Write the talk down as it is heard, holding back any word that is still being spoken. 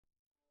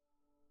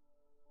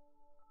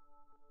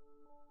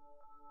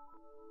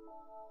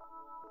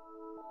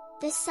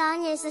The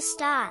sun is a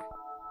star.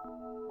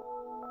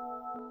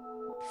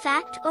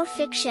 Fact or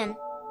fiction?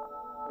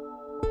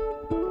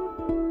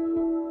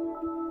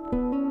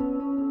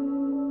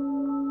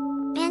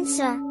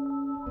 Answer.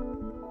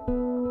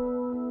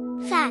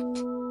 Fact.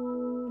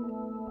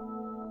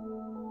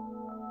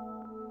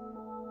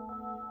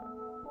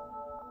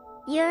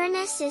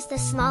 Uranus is the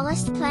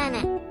smallest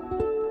planet.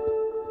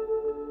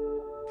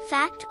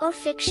 Fact or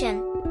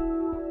fiction?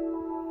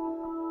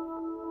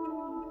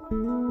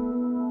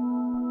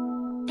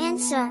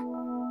 Answer.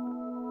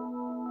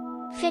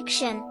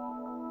 Fiction.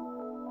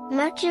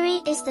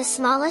 Mercury is the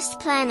smallest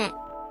planet.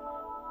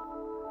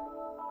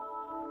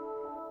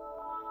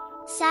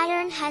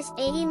 Saturn has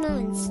 80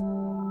 moons.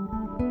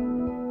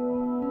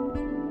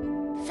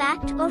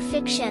 Fact or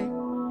fiction?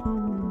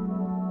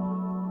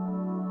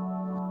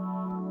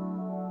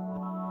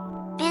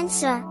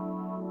 Answer.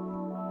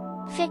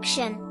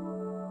 Fiction.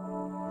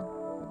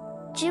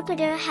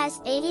 Jupiter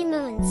has 80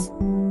 moons.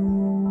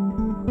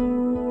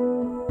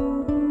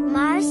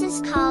 Mars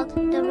is called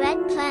the red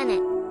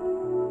planet.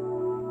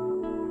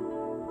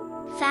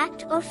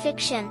 Fact or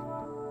fiction?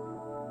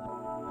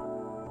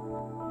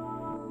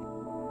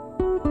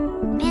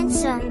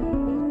 Answer.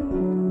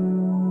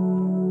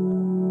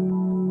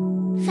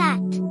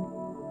 Fact.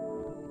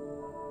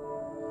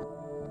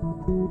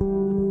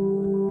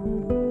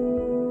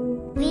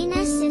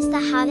 Venus is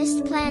the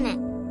hottest planet.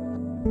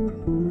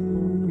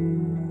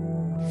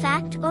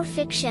 Fact or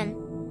fiction?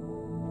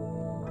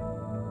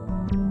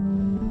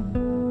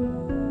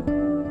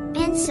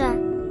 Answer.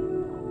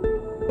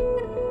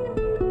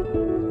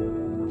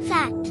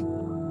 Fact.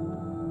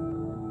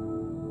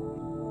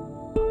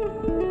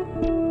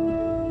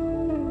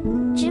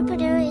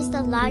 Jupiter is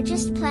the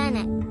largest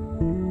planet.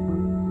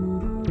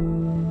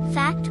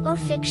 Fact or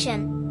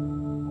fiction?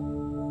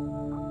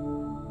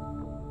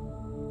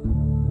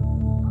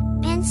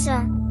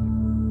 Answer.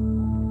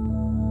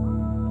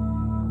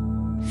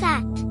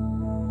 Fact.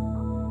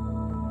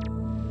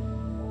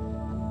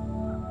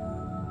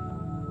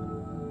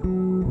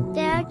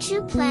 There are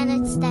two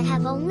planets that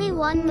have only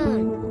one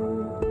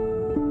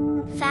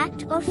moon.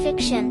 Fact or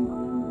fiction?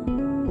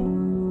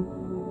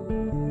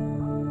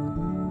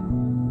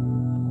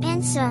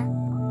 Answer.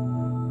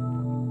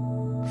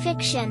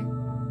 Fiction.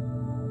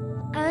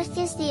 Earth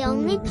is the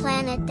only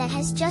planet that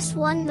has just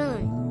one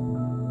moon.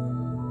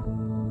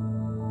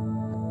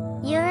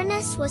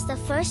 Uranus was the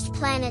first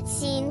planet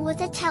seen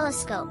with a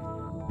telescope.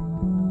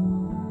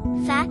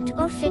 Fact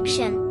or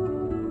fiction?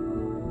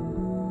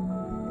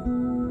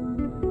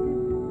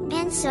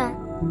 Answer.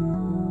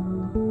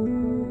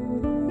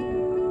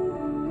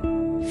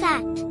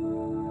 Fact.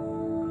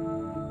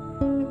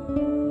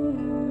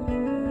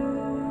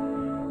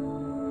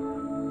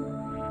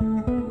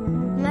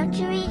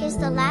 Mercury is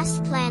the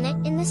last planet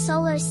in the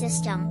solar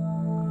system.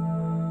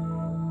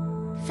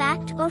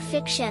 Fact or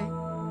fiction?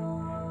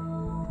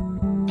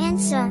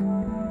 Answer.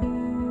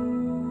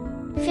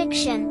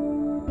 Fiction.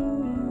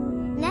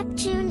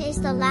 Neptune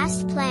is the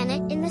last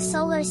planet in the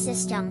solar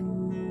system.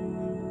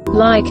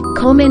 Like,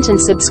 comment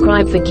and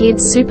subscribe for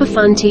Kids Super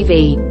Fun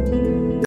TV.